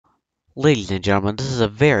Ladies and gentlemen, this is a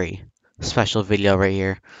very special video right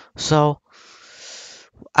here. So,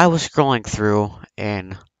 I was scrolling through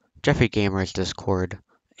in Jeffrey Gamer's Discord,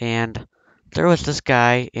 and there was this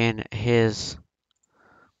guy in his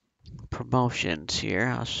promotions here.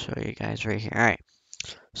 I'll show you guys right here. Alright,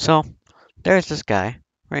 so there's this guy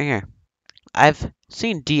right here. I've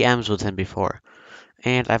seen DMs with him before,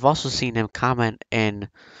 and I've also seen him comment and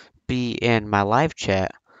be in my live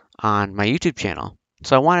chat on my YouTube channel.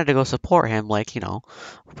 So I wanted to go support him like,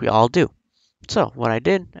 we all do. So what I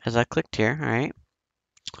did is I clicked here, alright?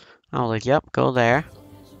 I was like, yep, go there.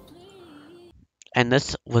 And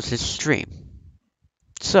this was his stream.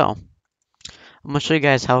 So I'm gonna show you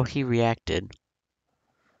guys how he reacted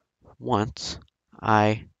once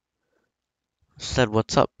I said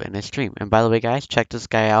what's up in his stream. And by the way, guys, check this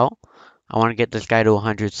guy out. I want to get this guy to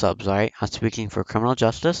 100 subs, alright? I'm speaking for Criminal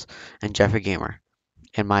Justice and Jeffrey Gamer.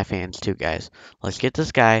 And my fans too, guys. Let's get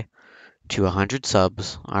this guy to 100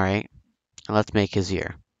 subs, alright? And let's make his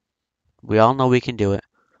year. We all know we can do it.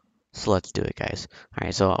 So let's do it, guys.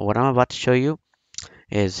 Alright, so what I'm about to show you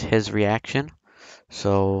is his reaction.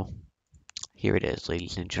 So here it is,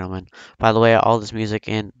 ladies and gentlemen. By the way, all this music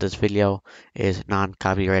in this video is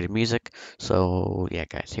non-copyrighted music. So yeah,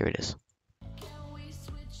 guys, here it is.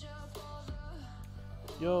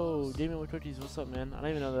 Yo, Damien with Cookies, what's up, man? I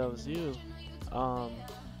didn't even know that was you. Um,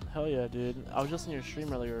 Hell yeah, dude. I was just in your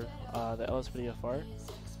stream earlier, the LS video fart.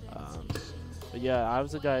 But yeah, I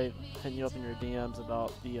was the guy hitting you up in your DMs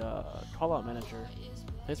about the call-out manager.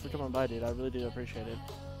 Thanks for coming by, dude. I really do appreciate it.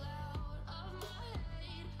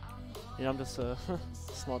 You know, I'm just a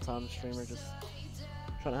small-time streamer, just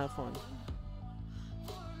trying to have fun.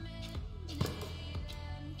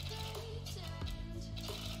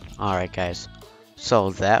 Alright, guys.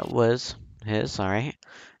 So that was his, alright.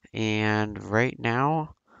 And right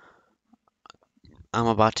now, I'm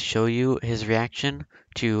about to show you his reaction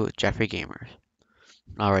to Jeffrey Gamer.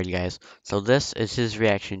 Alrighty, guys. So this is his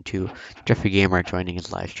reaction to Jeffrey Gamer joining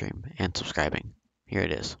his live stream and subscribing. Here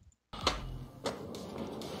it is.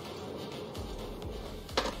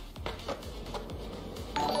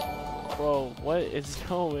 Bro, what is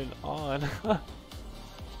going on?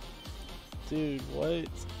 Dude, what?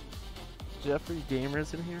 Jeffrey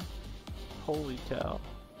Gamer's in here? Holy cow.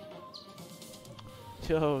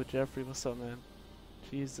 Yo, Jeffrey, what's up, man?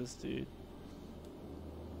 Jesus, dude.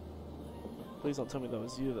 Please don't tell me that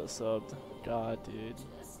was you that subbed. God, dude.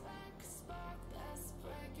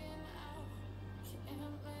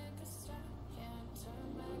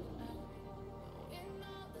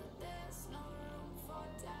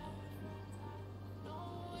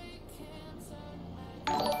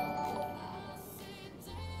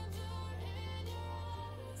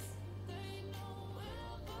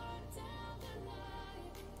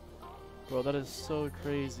 Bro, that is so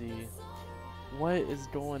crazy. What is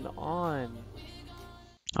going on?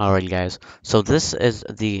 Alrighty, guys. So this is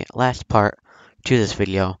the last part to this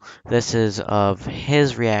video. This is of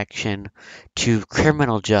his reaction to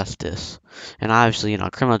criminal justice. And obviously,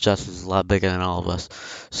 criminal justice is a lot bigger than all of us.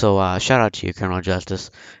 So shout out to you, criminal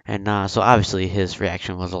justice. And so obviously his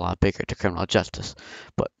reaction was a lot bigger to criminal justice.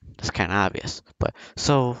 But it's kind of obvious. But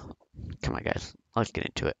so, come on, guys. Let's get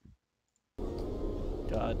into it.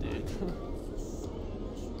 God, dude.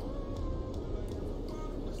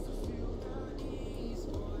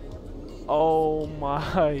 Oh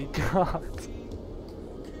my god.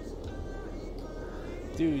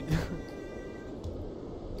 Dude.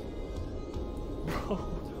 Bro.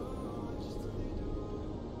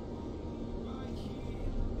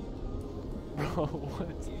 Bro,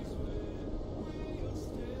 what?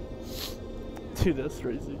 Dude, that's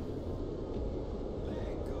crazy.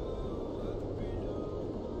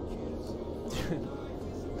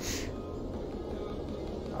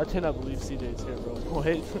 I cannot believe CJ's here, bro.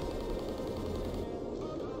 Wait.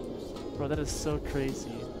 Bro, that is so crazy.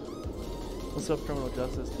 What's up, Criminal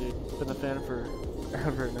Justice, dude? Been a fan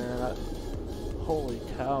forever, man. Holy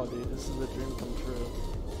cow, dude. This is a dream come true.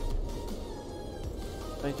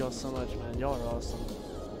 Thank y'all so much, man. Y'all are awesome.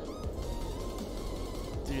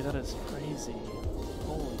 Dude, that is crazy.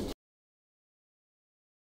 Holy.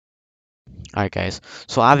 Alright, guys,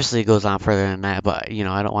 so obviously it goes on further than that, but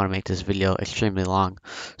I don't want to make this video extremely long.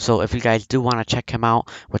 So if you guys do want to check him out,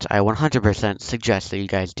 which I 100% suggest that you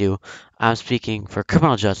guys do, I'm speaking for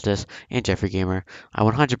Criminal Justice and Jeffrey Gamer. I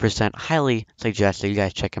 100% highly suggest that you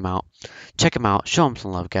guys check him out. Check him out, show him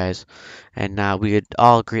some love, guys, and we would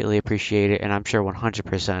all greatly appreciate it, and I'm sure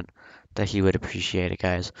 100% that he would appreciate it,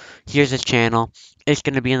 guys. Here's his channel. It's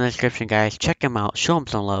going to be in the description, guys. Check him out. Show him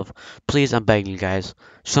some love. Please, I'm begging you guys.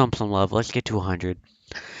 Show him some love. Let's get to 100.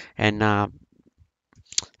 And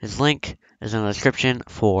His link is in the description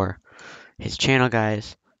for his channel,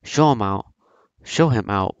 guys. Show him out. Show him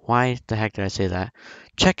out. Why the heck did I say that?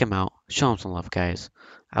 Check him out. Show him some love, guys.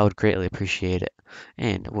 I would greatly appreciate it.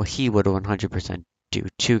 And what he would 100% do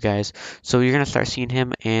too, guys. So you're going to start seeing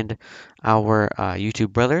him and our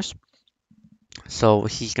YouTube brothers. So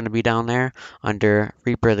he's going to be down there under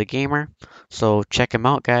Reaper the Gamer. So check him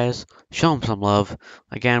out, guys. Show him some love.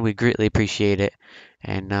 Again, we greatly appreciate it.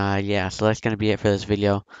 And yeah, so that's going to be it for this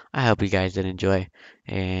video. I hope you guys did enjoy.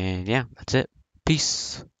 And yeah, that's it.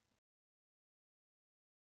 Peace.